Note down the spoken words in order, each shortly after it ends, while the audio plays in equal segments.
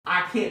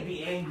can't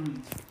be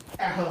angry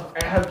at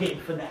her getting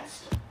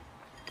finessed.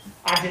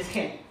 I just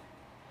can't.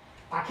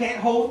 I can't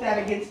hold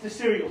that against the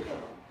serial killer.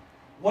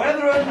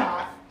 Whether or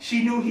not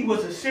she knew he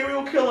was a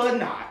serial killer or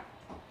not,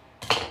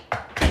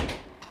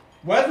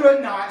 whether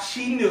or not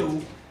she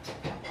knew,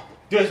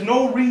 there's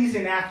no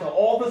reason after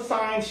all the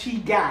signs she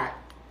got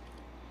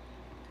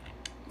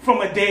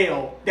from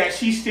Adele that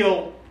she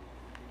still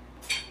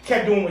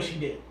kept doing what she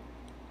did.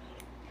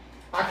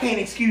 I can't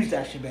excuse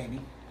that shit, baby.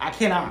 I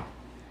cannot.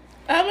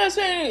 I'm not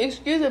saying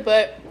excuse it,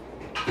 but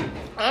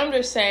I'm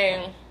just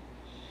saying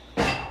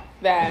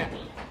that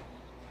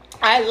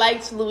I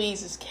liked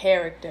Louise's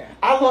character.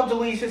 I loved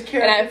Louise's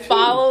character, and I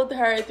followed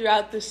her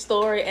throughout the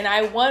story, and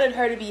I wanted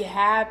her to be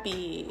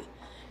happy.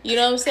 You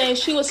know what I'm saying?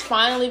 She was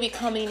finally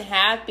becoming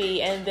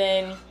happy, and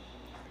then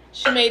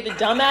she made the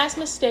dumbass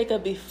mistake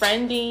of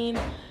befriending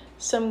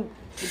some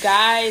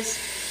guy's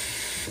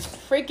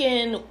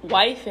freaking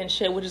wife and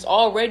shit, which is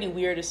already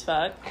weird as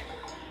fuck,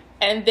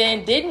 and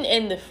then didn't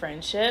end the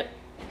friendship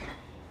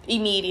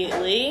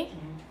immediately.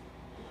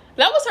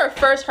 That was her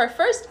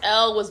first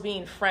L was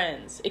being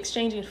friends,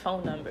 exchanging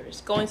phone numbers,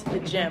 going to the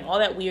gym, all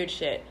that weird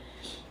shit.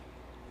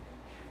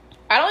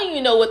 I don't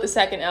even know what the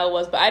second L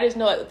was, but I just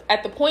know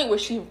at the point where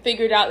she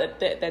figured out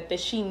that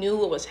she knew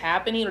what was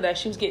happening, or that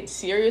she was getting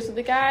serious with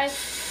the guy,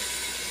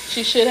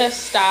 she should have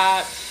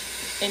stopped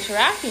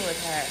interacting with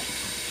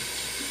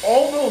her.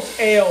 All those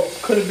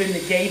L's could have been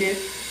negated,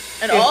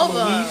 and if all of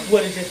Louise them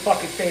would have just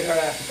fucking stayed her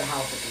ass at the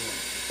house at the end.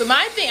 But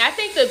my thing, I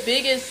think the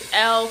biggest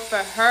L for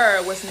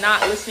her was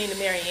not listening to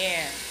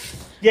Marianne.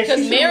 Yeah,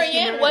 because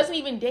Marianne wasn't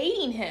even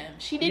dating him.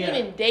 She didn't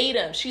even date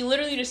him. She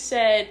literally just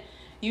said,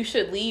 you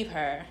should leave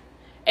her.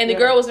 And the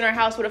girl was in her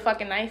house with a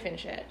fucking knife and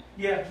shit.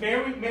 Yeah,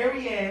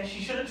 Marianne,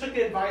 she should have took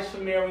the advice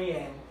from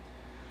Marianne.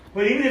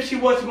 But even if she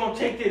wasn't going to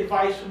take the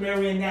advice from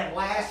Marianne, that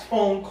last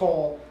phone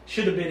call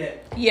should have been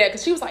it. Yeah,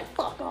 because she was like,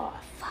 fuck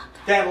off.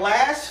 That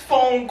last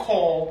phone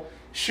call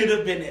should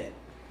have been it.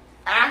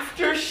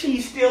 After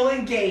she's still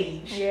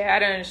engaged. Yeah, I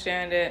don't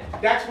understand it.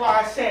 That's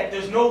why I said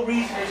there's no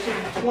reason there should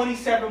be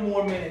 27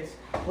 more minutes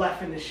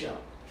left in the show.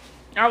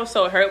 I was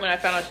so hurt when I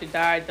found out she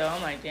died, though.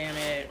 I'm like, damn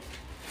it.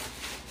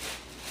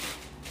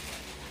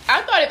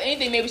 I thought, if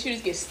anything, maybe she'd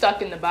just get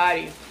stuck in the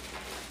body.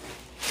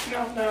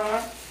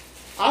 No.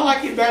 I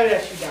like it better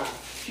that she died.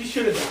 She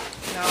should have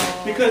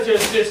died. No. Because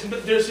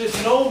there's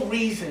just no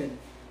reason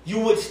you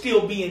would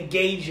still be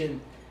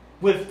engaging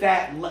with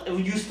that.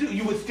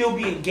 You would still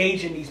be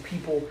engaging these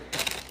people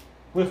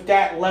with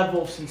that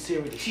level of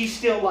sincerity. She's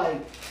still like,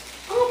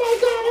 oh my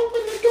God,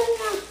 open the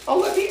door. Oh,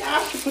 let me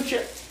ask you,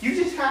 you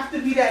just have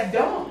to be that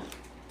dumb.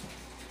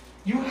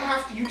 You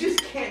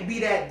just can't be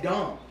that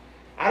dumb.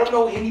 I don't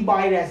know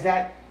anybody that's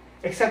that,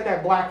 except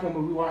that black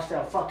woman we watched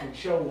that fucking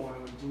show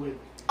on with.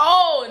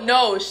 Oh,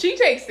 no, she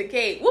takes the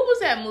cake. What was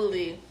that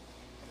movie?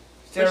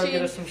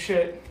 Surrogate or some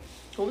shit.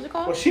 What was it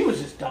called? Well, she was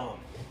just dumb.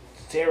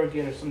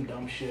 Surrogate or some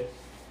dumb shit.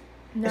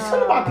 No. It's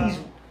something about these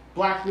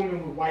black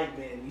women with white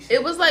men.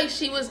 It was like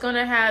she was going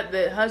to have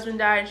the husband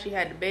die and she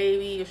had the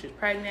baby, or she was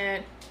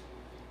pregnant.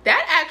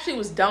 That actually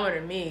was dumber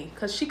than me,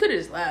 because she could have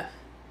just left.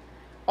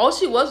 All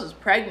she was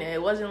pregnant.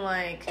 It wasn't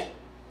like...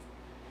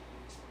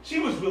 She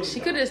was really She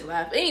dumb. could have just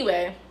left.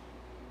 Anyway.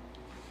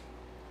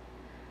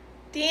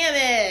 Damn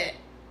it.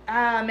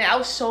 Man, I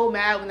was so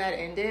mad when that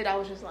ended. I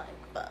was just like,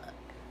 fuck.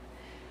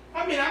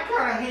 I mean, I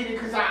kind of hate it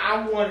because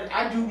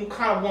I do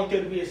kind of want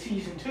there to be a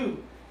season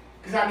 2.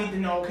 Because I need to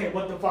know, okay,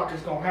 what the fuck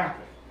is going to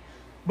happen.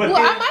 But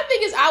my thing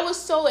is, I was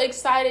so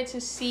excited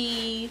to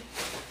see...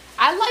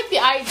 I like the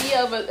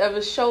idea of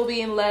a show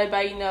being led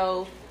by,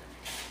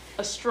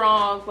 a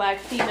strong black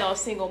female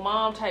single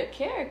mom type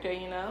character,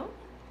 You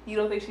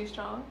don't think she's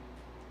strong?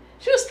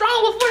 She was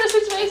strong before the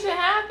situation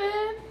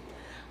happened.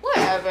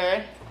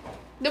 Whatever.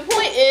 The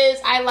point is,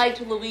 I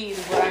liked Louise,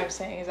 is what I'm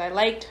saying. Is I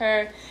liked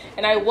her,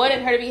 and I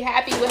wanted her to be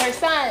happy with her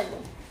son.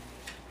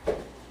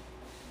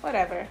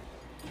 Whatever.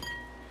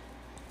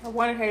 I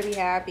wanted her to be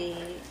happy.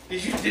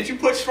 Did you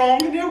put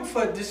strong in there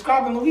for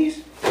describing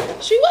Louise?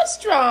 She was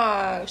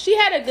strong. She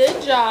had a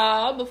good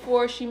job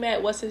before she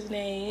met what's his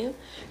name.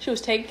 She was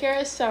taking care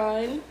of his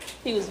son.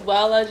 He was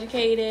well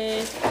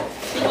educated.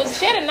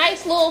 She had a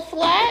nice little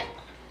flat.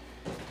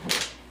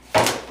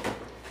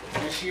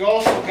 And she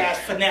also got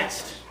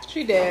finessed.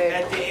 She did.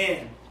 At the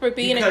end. For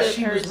being a good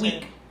person. Because she was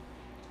weak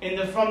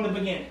from the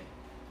beginning.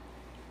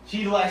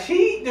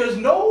 There's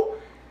no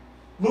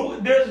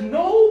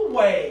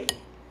way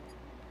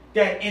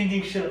that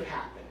ending should have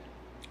happened.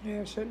 Yeah,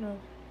 it shouldn't have.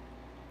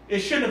 It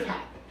shouldn't have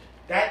happened.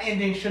 That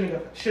ending shouldn't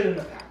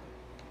have happened.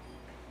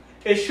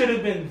 It should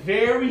have been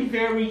very,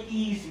 very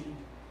easy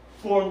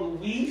for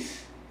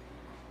Louise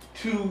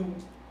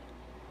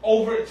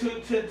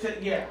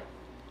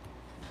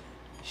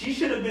She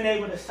should have been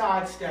able to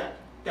sidestep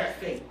that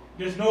fate.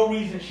 There's no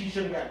reason she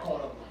should have got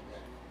caught up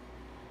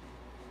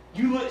like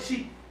that.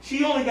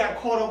 She only got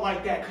caught up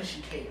like that because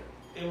she cared.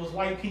 It was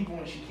white people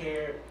and she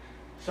cared.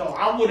 So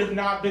I would have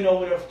not been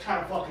over there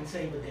trying to fucking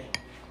save a day.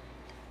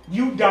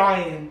 You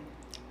dying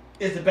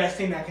is the best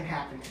thing that can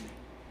happen to me.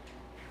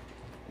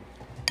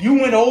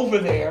 You went over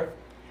there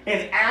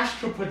and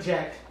astral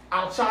project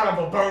outside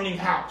of a burning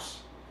house.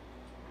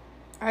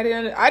 I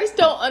just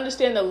don't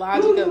understand the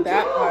logic of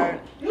that part.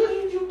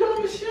 You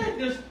dumb as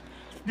shit.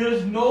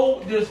 There's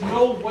no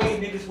way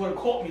niggas would have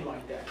caught me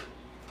like that.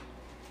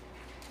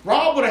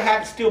 Rob would have had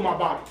to steal my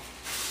body.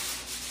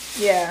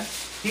 Yeah.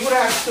 He would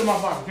have had to steal my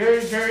body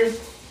very, very,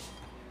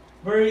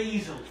 very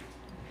easily.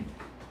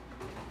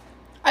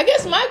 I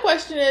guess my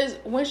question is,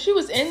 when she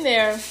was in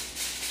there,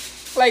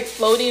 like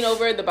floating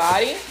over the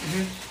body,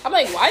 I'm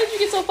like, why did you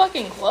get so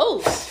fucking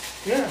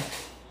close? Yeah.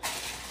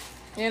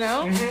 You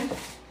know?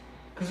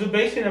 Because the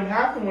basically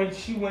happened when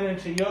she went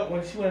into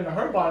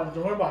her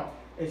body,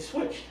 it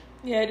switched.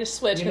 Yeah, it just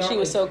switched because she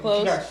was so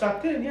close. She got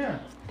sucked in, yeah.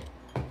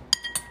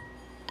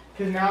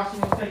 Because now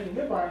someone's taking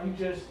your body, you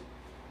just.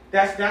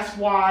 That's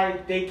why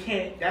they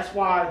can't. That's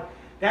why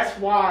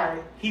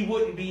he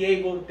wouldn't be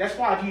able. That's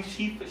why if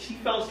she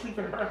fell asleep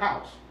in her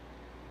house,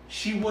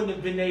 she wouldn't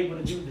have been able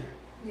to do that.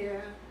 Yeah.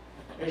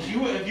 If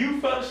you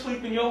fell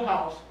asleep in your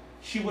house,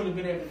 she wouldn't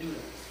have been able to do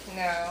that.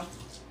 No.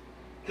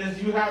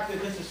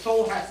 Because the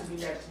soul has to be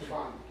next to the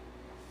body.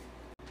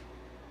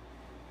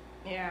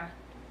 Yeah.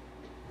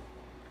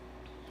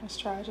 That's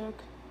tragic.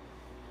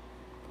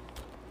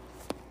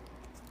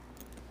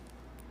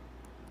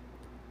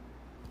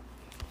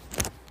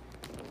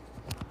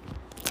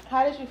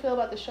 How did you feel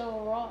about the show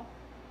overall?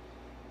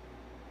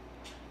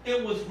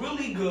 It was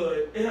really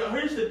good.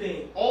 Here's the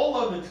thing: all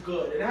of it's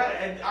good.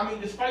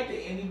 Despite the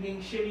ending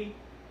being shitty,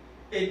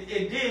 it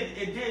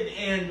did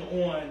end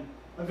on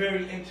a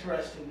very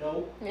interesting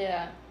note.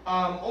 Yeah.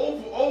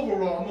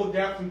 Overall, I'm gonna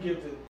definitely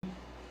give the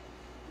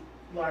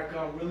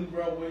really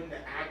well written.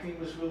 The acting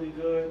was really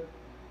good.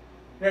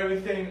 And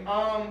everything.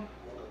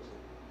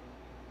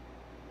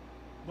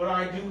 But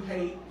I do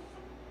hate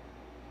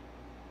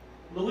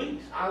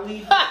Louise. I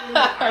leave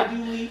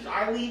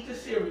the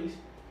series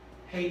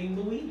hating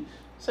Louise.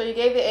 So you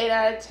gave it 8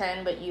 out of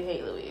 10, but you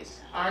hate Louise.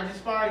 I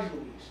despise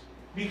Louise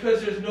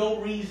because there's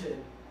no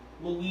reason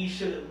Louise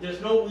should have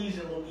got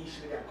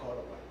caught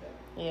up like that.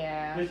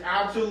 Yeah. There's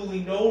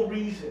absolutely no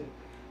reason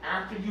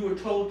after you were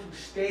told to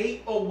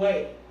stay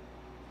away.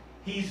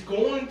 He's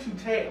going to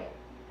tell.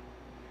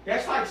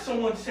 That's like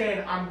someone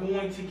saying, I'm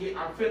going to get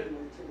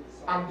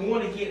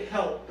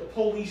help. The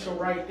police are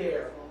right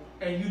there.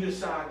 And you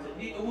decide that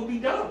it would be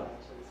dumb.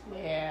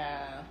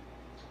 Yeah.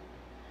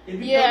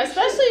 Yeah,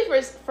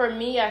 especially for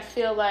me, I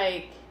feel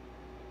like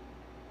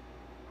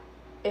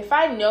if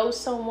I know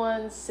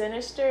someone's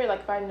sinister,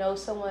 like if I know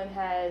someone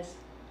has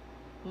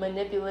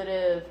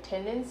manipulative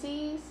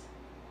tendencies,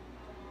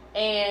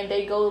 and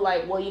they go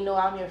like, well,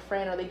 I'm your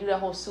friend, or they do that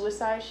whole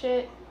suicide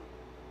shit,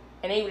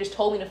 and they just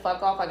told me to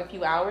fuck off like a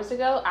few hours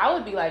ago, I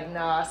would be like,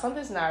 nah,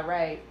 something's not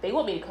right. They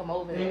want me to come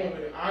over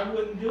there. I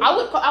wouldn't do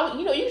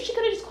it. She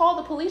could have just called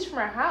the police from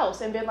her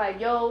house and been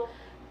like, yo,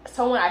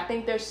 someone, I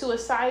think they're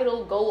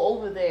suicidal, go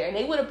over there. And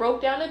they would have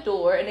broke down the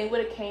door, and they would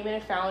have came in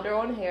and found her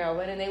on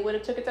heroin, and they would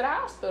have took her to the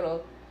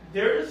hospital.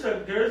 There's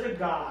a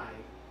guy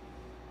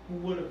who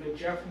would have been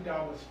Jeffrey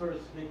Dahmer's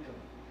first victim.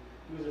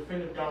 He was a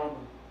friend of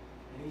Dahmer.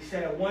 And he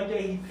said one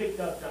day he picked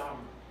up Dahmer,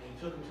 and he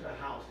took him to the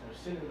house, and they were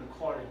sitting in the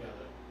car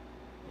together.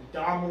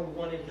 Dahmer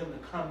wanted him to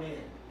come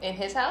in. In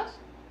his house?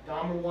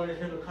 Dahmer wanted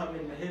him to come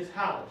into his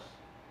house.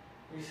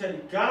 And he said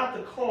he got out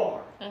the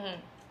car,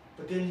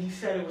 but then he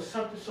said it was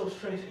something so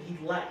strange that he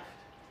left.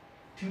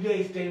 2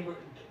 days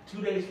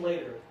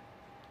later,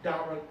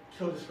 Dahmer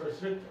killed his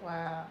first victim.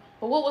 Wow.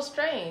 But what was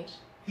strange?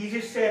 He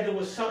just said there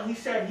was some. He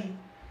said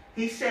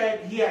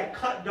he had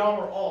cut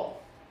Dahmer off,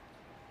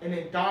 and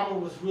then Dahmer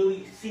was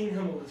really seeing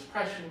him and was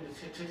pressuring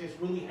to just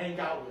really hang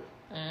out with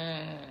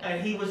him.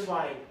 And he was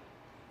like,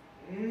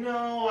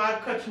 no, I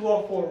cut you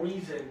off for a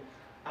reason.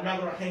 I'm not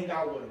going to hang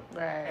out with him.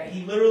 Right. And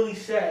he literally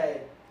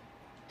said,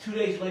 2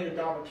 days later,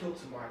 Dahmer killed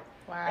somebody.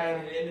 Wow.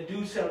 And the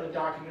dude said in the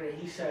documentary,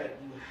 he said,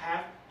 you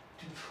have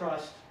to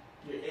trust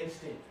your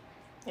instinct.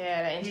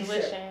 Yeah, the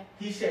intuition.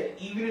 He said,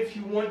 even if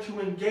you want to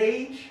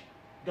engage,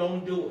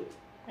 don't do it.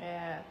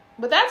 Yeah.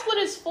 But that's what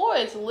it's for.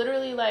 It's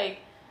literally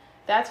like,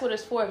 that's what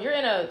it's for. If you're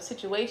in a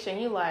situation,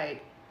 you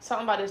like,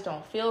 something about this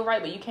don't feel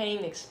right, but you can't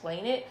even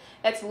explain it,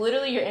 that's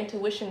literally your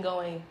intuition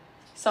going,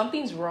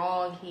 something's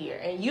wrong here.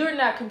 And you're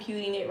not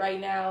computing it right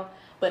now,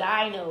 but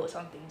I know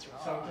something's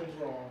wrong.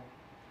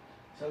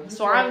 Something's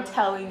wrong. I'm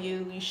telling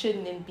you, you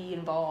shouldn't be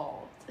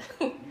involved.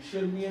 You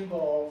shouldn't be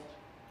involved.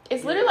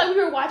 It's literally like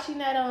we were watching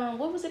that,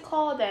 what was it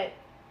called?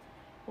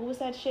 What was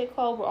that shit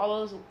called where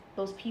all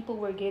those people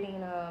were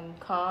getting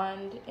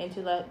conned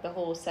into the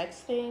whole sex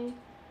thing?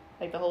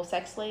 Like the whole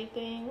sex slave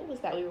thing? What was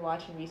that we were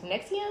watching recently?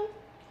 NXIVM?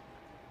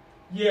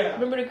 Yeah.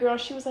 Remember the girl,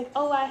 she was like,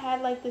 oh, I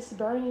had like this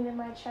burning in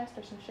my chest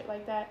or some shit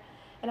like that.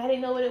 And I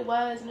didn't know what it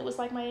was, and it was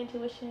like my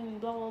intuition,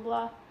 blah, blah,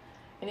 blah.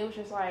 And it was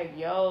just like,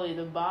 yo,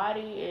 the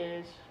body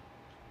is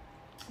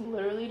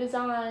literally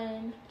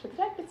designed to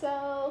protect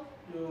itself.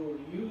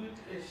 Dude,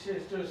 it's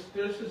just,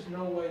 there's just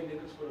no way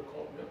niggas would have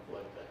caught me up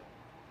like that.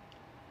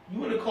 You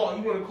wouldn't have caught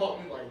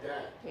me like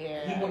that.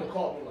 Yeah. He wouldn't have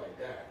caught me like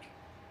that.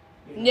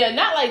 You know? Yeah,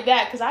 not like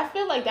that, because I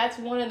feel like that's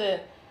one of the,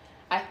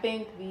 I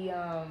think the,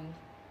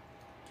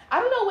 I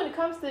don't know, when it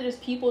comes to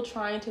just people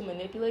trying to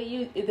manipulate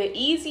you, the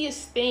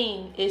easiest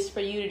thing is for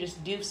you to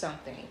just do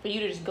something, for you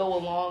to just go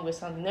along with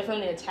something, then for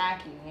them to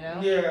attack you, you know?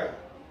 Yeah.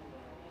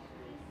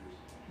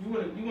 You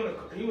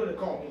would have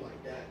called me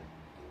like that.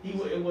 He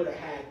would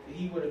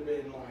have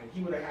been like,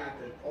 he would have had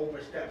to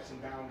overstep some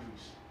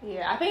boundaries.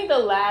 Yeah, I think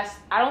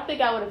I don't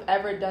think I would have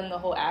ever done the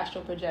whole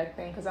astral project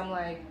thing, because I'm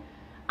like,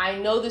 I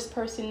know this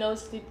person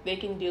knows they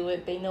can do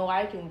it, they know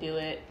I can do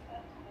it.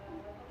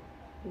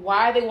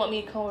 Why they want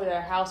me to come over to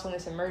their house when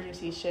it's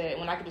emergency shit,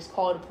 when I could just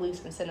call the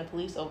police and send the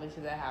police over to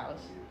their house?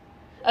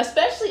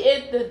 Especially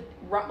if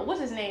what's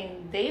his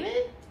name,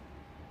 David?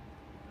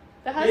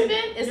 The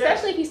husband? Yeah.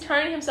 Especially if he's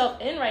turning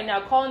himself in right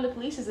now, calling the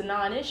police is a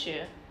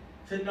non-issue.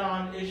 It's a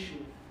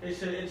non-issue.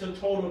 It's a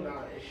total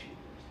non-issue.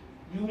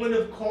 You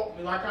wouldn't have caught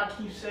me, like I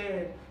keep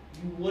saying,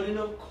 you wouldn't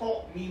have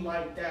caught me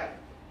like that.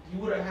 You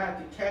would have had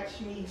to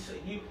catch me,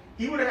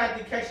 he would have had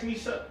to catch me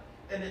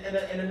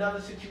in another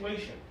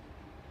situation.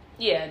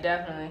 Yeah,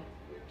 definitely.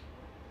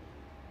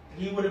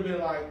 He would have been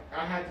like,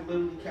 I had to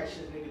literally catch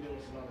this nigga doing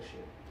some other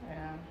shit.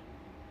 Yeah.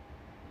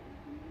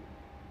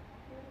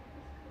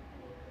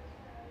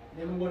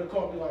 Nigga would have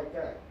caught me like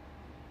that.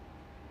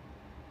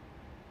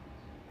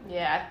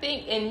 Yeah, I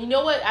think, and you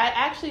know what? I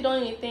actually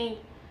don't even think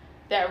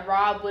that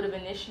Rob would have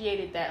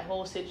initiated that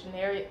whole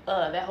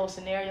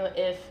scenario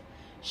if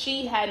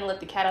she hadn't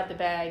let the cat out the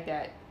bag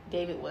that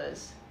David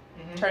was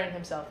turning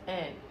himself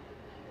in.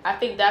 I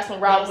think that's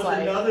when Rob was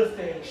like... That was another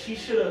thing. She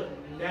should have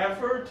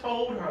never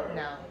told her.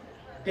 No.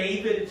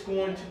 David is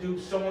going to do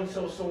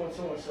so-and-so,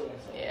 so-and-so, and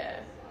so-and-so. Yeah.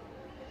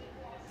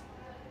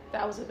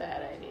 That was a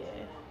bad idea.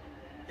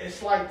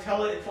 It's like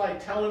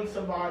telling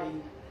somebody...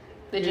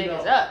 The jig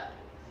is up.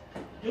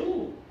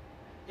 Dude,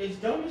 it's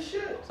dumb as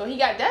shit. So he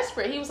got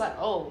desperate. He was like,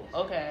 oh,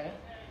 okay.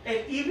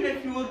 And even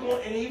if he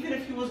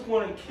was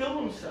going to kill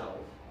himself,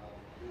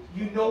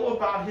 you know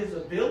about his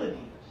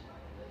ability.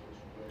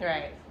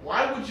 Right.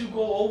 Why would you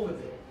go over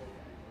there?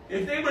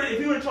 If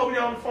he would have told me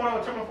that on the phone, I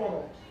would turn my phone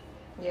off.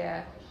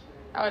 Yeah.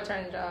 I would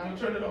turn it off. You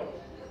turned it off.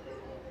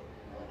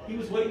 He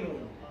was waiting on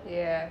you.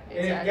 Yeah,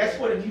 exactly. And guess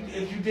what?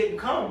 If you didn't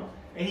come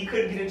and he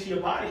couldn't get into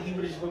your body, he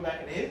would have just went back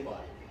into his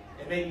body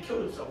and maybe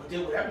killed himself or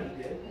did whatever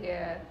he did.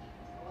 Yeah.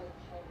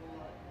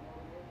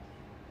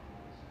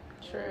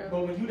 True.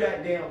 But when you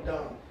that damn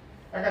dumb,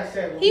 like I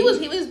said, he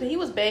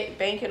was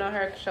banking on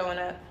her showing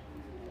up.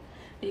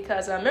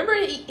 Because remember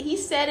he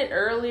said it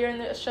earlier in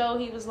the show.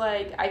 He was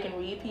like, I can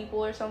read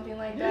people or something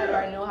like that, or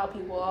I know how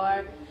people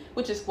are,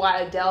 which is why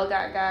Adele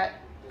got.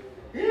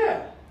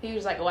 Yeah. He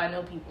was like, oh, I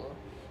know people.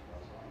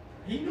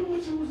 He knew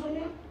what she was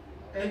on,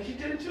 and she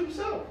did it to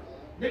himself.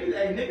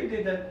 Nigga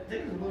did that.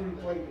 Niggas literally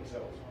played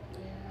themselves.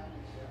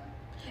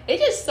 Yeah. It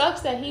just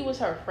sucks that he was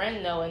her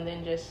friend though, and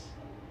then just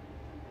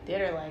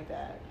did her like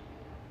that.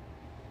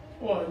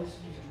 Well, you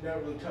never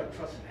really trust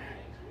an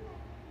addict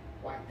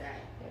like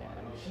that. Yeah.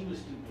 I mean, she was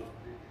stupid.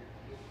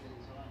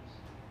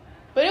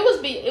 But it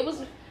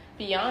was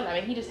beyond. I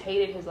mean, he just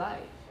hated his life.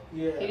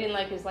 Yeah. He didn't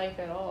like his life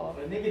at all.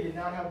 But nigga did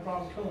not have a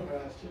problem killing her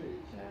ass too.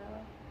 No.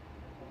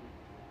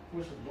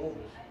 Which was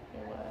bogus.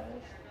 It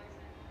was.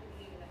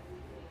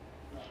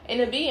 And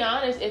to be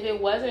honest, if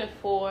it wasn't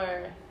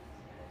for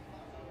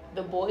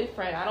the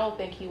boyfriend, I don't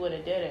think he would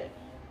have did it.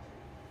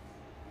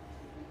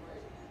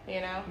 You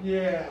know?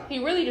 Yeah.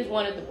 He really just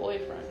wanted the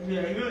boyfriend.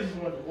 Yeah, he really just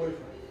wanted the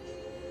boyfriend.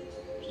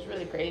 Which is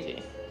really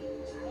crazy.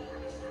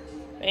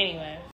 But anyway.